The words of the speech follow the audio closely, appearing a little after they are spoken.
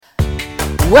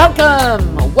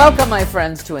Welcome, my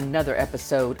friends, to another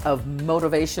episode of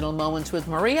Motivational Moments with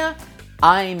Maria.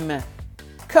 I'm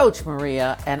Coach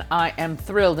Maria, and I am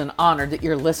thrilled and honored that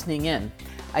you're listening in.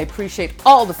 I appreciate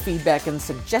all the feedback and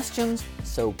suggestions,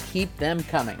 so keep them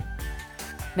coming.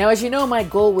 Now, as you know, my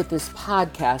goal with this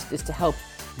podcast is to help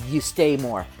you stay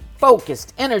more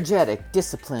focused, energetic,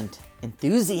 disciplined,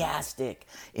 enthusiastic,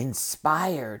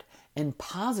 inspired, and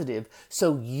positive,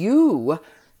 so you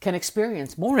can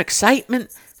experience more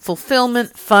excitement,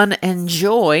 fulfillment, fun, and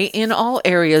joy in all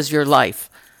areas of your life.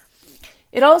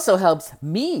 It also helps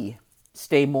me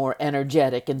stay more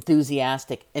energetic,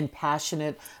 enthusiastic, and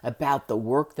passionate about the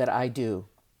work that I do.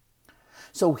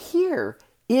 So here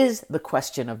is the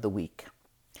question of the week.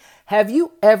 Have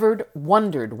you ever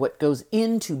wondered what goes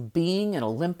into being an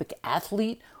Olympic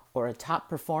athlete or a top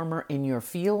performer in your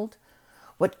field?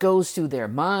 What goes through their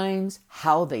minds,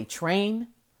 how they train?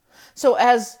 So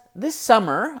as this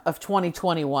summer of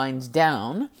 2020 winds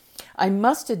down, I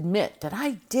must admit that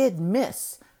I did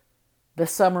miss the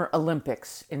Summer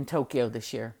Olympics in Tokyo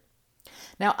this year.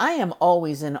 Now, I am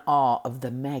always in awe of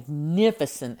the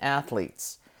magnificent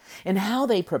athletes and how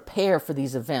they prepare for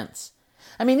these events.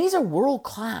 I mean, these are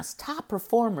world-class, top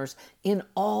performers in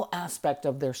all aspects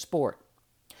of their sport.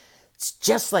 It's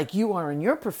just like you are in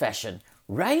your profession,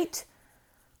 right?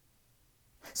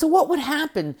 So what would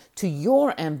happen to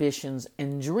your ambitions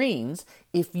and dreams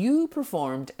if you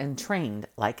performed and trained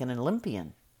like an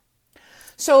Olympian?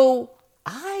 So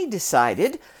I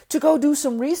decided to go do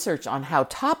some research on how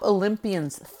top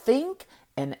Olympians think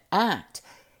and act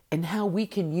and how we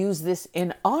can use this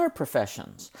in our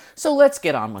professions. So let's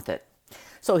get on with it.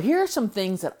 So here are some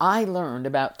things that I learned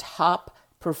about top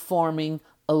performing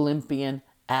Olympian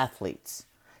athletes.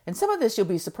 And some of this you'll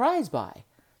be surprised by.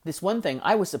 This one thing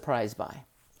I was surprised by.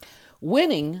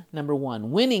 Winning, number one,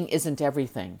 winning isn't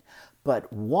everything,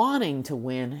 but wanting to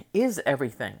win is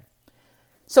everything.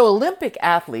 So Olympic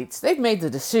athletes, they've made the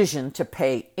decision to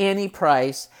pay any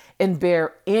price and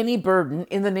bear any burden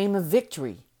in the name of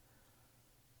victory.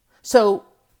 So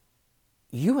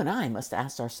you and I must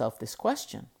ask ourselves this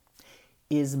question.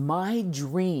 Is my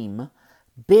dream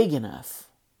big enough?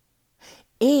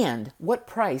 And what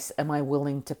price am I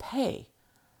willing to pay?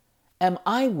 Am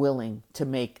I willing to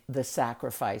make the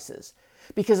sacrifices?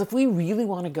 Because if we really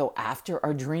want to go after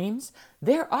our dreams,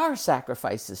 there are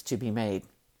sacrifices to be made.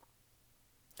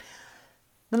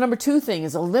 The number two thing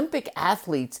is Olympic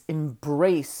athletes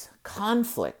embrace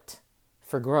conflict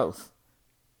for growth.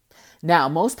 Now,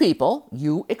 most people,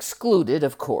 you excluded,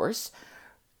 of course,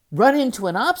 run into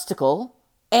an obstacle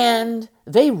and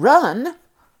they run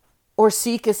or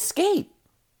seek escape.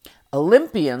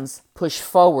 Olympians push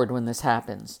forward when this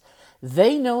happens.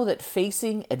 They know that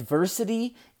facing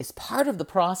adversity is part of the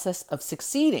process of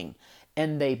succeeding,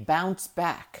 and they bounce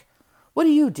back. What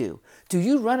do? Do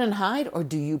you run and hide, or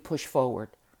do you push forward?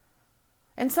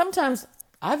 And sometimes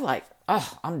I'm like,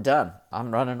 I'm done.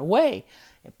 I'm running away.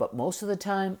 But most of the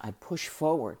time, I push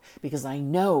forward because I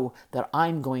know that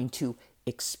I'm going to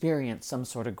experience some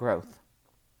sort of growth.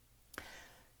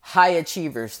 High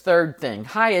achievers, third thing,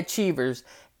 high achievers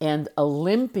and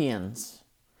Olympians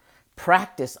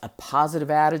practice a positive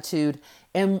attitude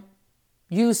and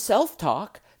use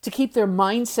self-talk to keep their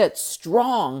mindset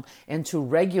strong and to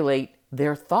regulate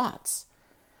their thoughts.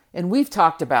 And we've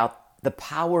talked about the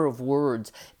power of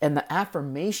words and the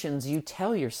affirmations you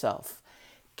tell yourself.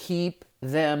 Keep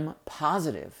them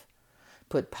positive.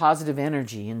 Put positive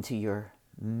energy into your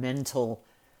mental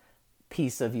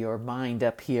piece of your mind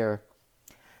up here.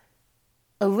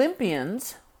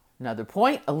 Olympians, another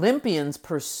point, Olympians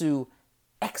pursue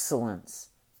excellence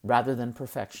rather than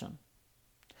perfection.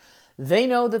 They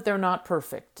know that they're not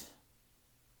perfect,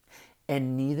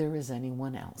 and neither is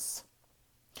anyone else.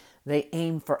 They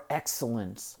aim for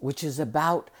excellence, which is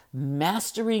about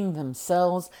mastering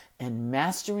themselves and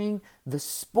mastering the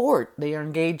sport they are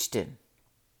engaged in.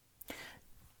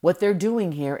 What they're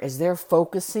doing here is they're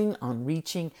focusing on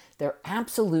reaching their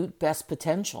absolute best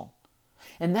potential.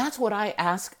 And that's what I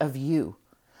ask of you.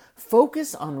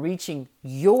 Focus on reaching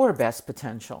your best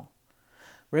potential.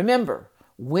 Remember,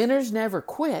 winners never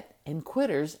quit and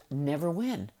quitters never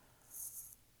win.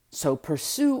 So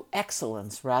pursue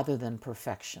excellence rather than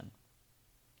perfection.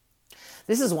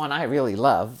 This is one I really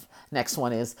love. Next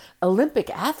one is Olympic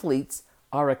athletes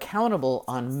are accountable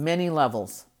on many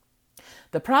levels.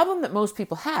 The problem that most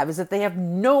people have is that they have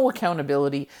no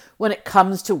accountability when it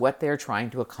comes to what they're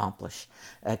trying to accomplish.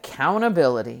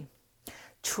 Accountability,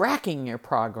 tracking your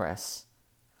progress.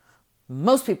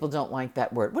 Most people don't like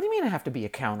that word. What do you mean I have to be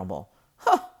accountable?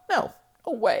 No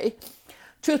way.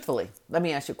 Truthfully, let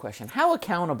me ask you a question. How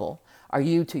accountable are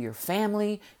you to your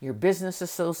family, your business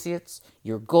associates,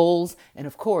 your goals, and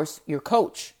of course, your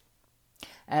coach?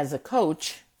 As a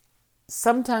coach,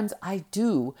 sometimes I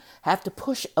do have to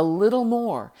push a little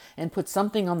more and put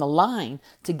something on the line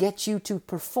to get you to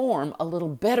perform a little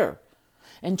better.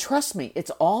 And trust me,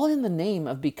 it's all in the name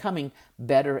of becoming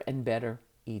better and better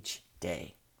each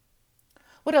day.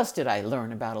 What else did I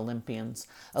learn about Olympians?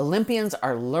 Olympians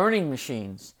are learning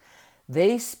machines.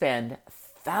 They spend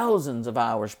thousands of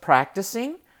hours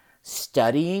practicing,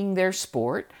 studying their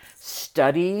sport,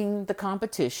 studying the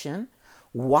competition,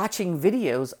 watching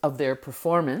videos of their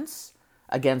performance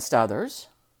against others,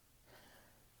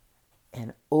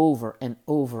 and over and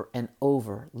over and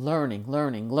over,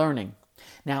 learning.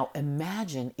 Now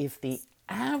imagine if the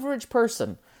average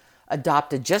person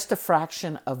adopted just a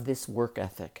fraction of this work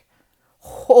ethic.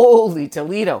 Holy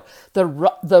Toledo! The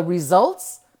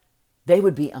results, they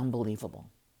would be unbelievable.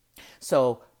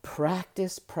 So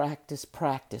practice,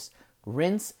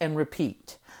 rinse and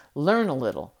repeat. Learn a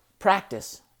little,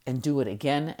 practice, and do it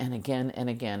again and again and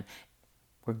again.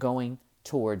 We're going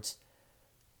towards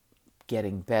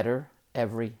getting better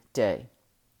every day.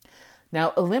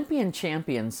 Now, Olympian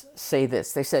champions say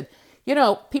this. They said,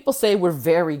 people say we're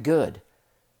very good,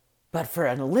 but for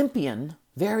an Olympian,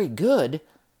 very good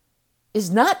is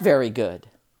not very good.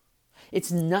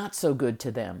 It's not so good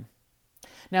to them.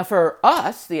 Now, for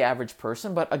us, the average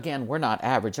person, but again, we're not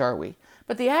average, are we?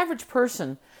 But the average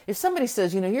person, if somebody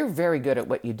says, you're very good at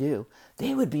what you do,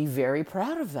 they would be very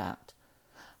proud of that.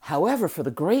 However, for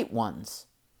the great ones,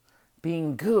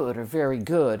 being good or very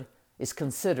good is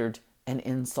considered an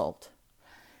insult.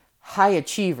 High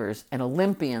achievers and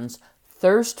Olympians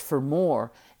thirst for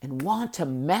more and want to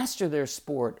master their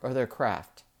sport or their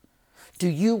craft. Do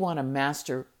you want to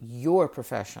master your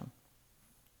profession?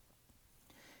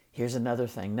 Here's another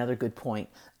thing, another good point.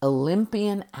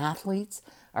 Olympian athletes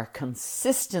are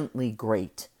consistently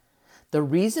great. The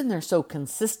reason they're so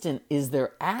consistent is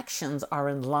their actions are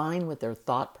in line with their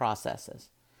thought processes.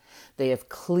 They have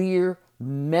clear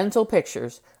mental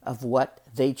pictures of what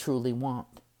they truly want.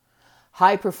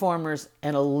 High performers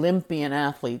and Olympian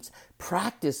athletes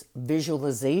practice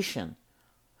visualization.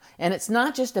 And it's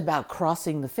not just about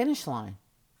crossing the finish line.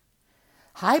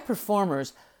 High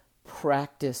performers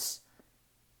practice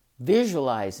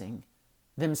visualizing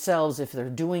themselves if they're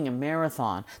doing a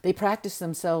marathon. They practice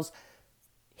themselves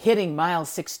hitting mile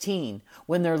 16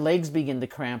 when their legs begin to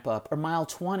cramp up, or mile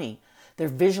 20. They're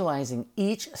visualizing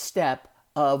each step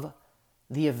of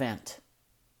the event.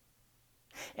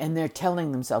 And they're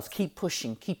telling themselves, keep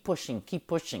pushing. Do you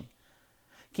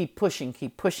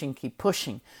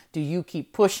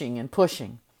keep pushing and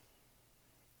pushing?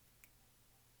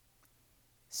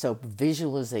 So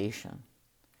visualization.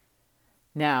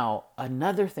 Now,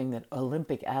 another thing that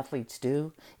Olympic athletes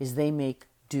do is they make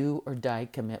do or die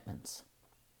commitments.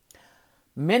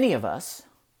 Many of us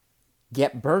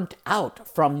get burnt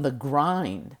out from the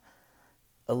grind.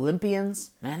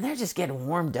 Olympians, man, they're just getting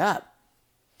warmed up.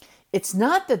 It's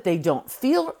not that they don't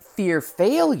fear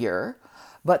failure,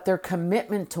 but their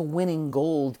commitment to winning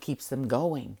gold keeps them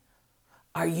going.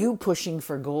 Are you pushing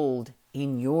for gold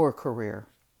in your career?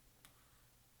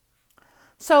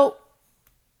 So,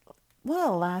 one of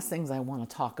the last things I want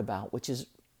to talk about, which is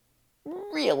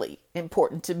really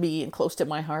important to me and close to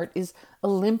my heart, is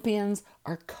Olympians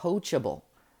are coachable.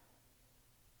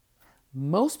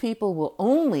 Most people will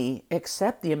only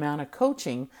accept the amount of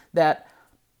coaching that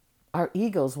our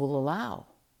egos will allow.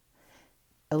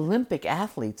 Olympic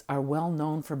athletes are well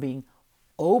known for being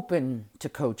open to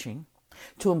coaching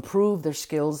to improve their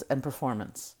skills and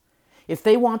performance. If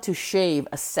they want to shave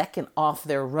a second off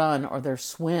their run or their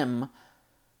swim,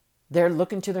 they're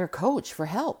looking to their coach for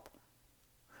help.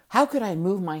 How could I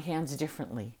move my hands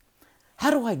differently?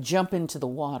 How do I jump into the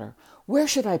water? Where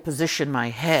should I position my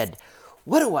head?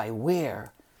 What do I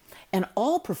wear? And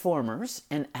all performers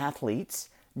and athletes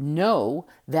know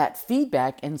that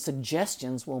feedback and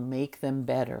suggestions will make them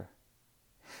better.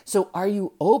 So are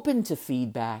you open to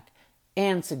feedback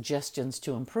and suggestions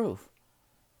to improve?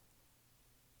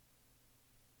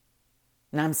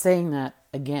 Now I'm saying that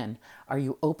again. Are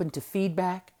you open to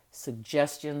feedback,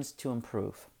 suggestions to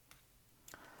improve?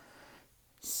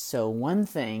 So one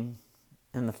thing,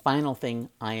 and the final thing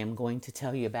I am going to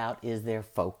tell you about, is their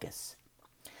focus.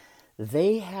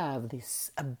 They have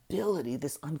this ability,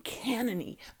 this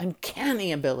uncanny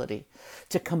ability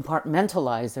to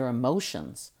compartmentalize their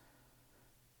emotions.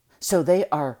 So they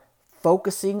are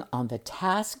focusing on the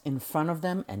task in front of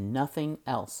them and nothing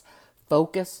else.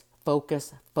 Focus.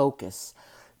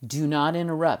 Do not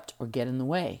interrupt or get in the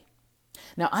way.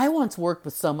 Now, I once worked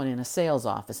with someone in a sales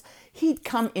office. He'd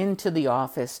come into the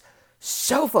office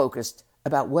so focused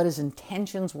about what his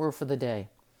intentions were for the day.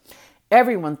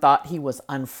 Everyone thought he was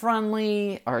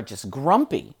unfriendly or just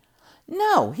grumpy.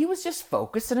 No, he was just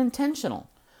focused and intentional.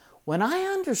 When I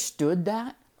understood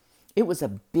that, it was a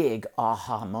big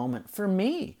aha moment for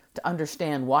me to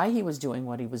understand why he was doing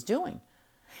what he was doing.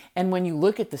 And when you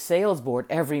look at the sales board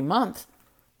every month,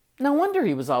 no wonder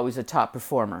he was always a top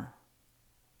performer.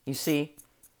 You see,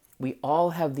 we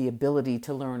all have the ability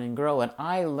to learn and grow, and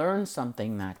I learned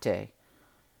something that day.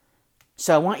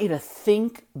 So I want you to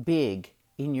think big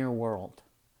in your world.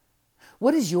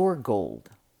 What is your goal?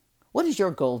 What is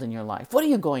your goal in your life? What are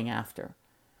you going after?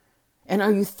 And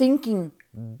are you thinking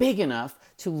big enough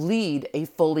to lead a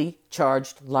fully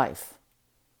charged life?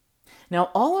 Now,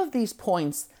 all of these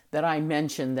points that I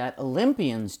mentioned that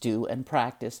Olympians do and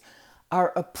practice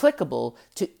are applicable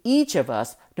to each of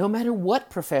us, no matter what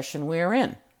profession we're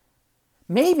in.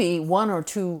 Maybe one or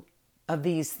two of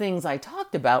these things I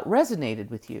talked about resonated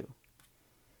with you.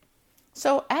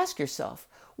 So ask yourself,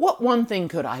 what one thing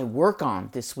could I work on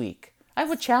this week? I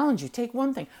would challenge you, take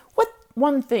one thing. What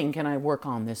one thing can I work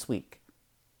on this week?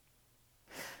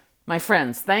 My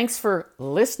friends, thanks for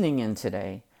listening in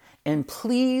today. And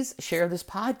please share this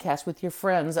podcast with your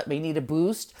friends that may need a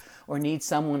boost or need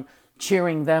someone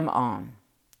cheering them on.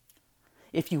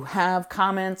 If you have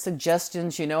comments,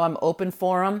 suggestions, I'm open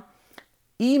for them.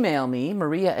 Email me,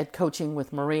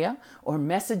 Maria@coachingwithmaria, or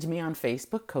message me on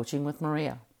Facebook, Coaching with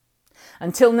Maria.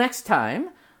 Until next time,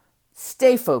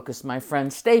 stay focused, my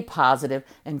friends, stay positive,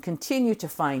 and continue to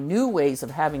find new ways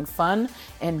of having fun.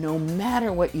 And no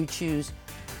matter what you choose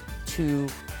to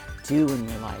do in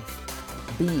your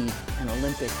life, be an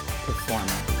Olympic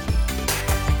performer.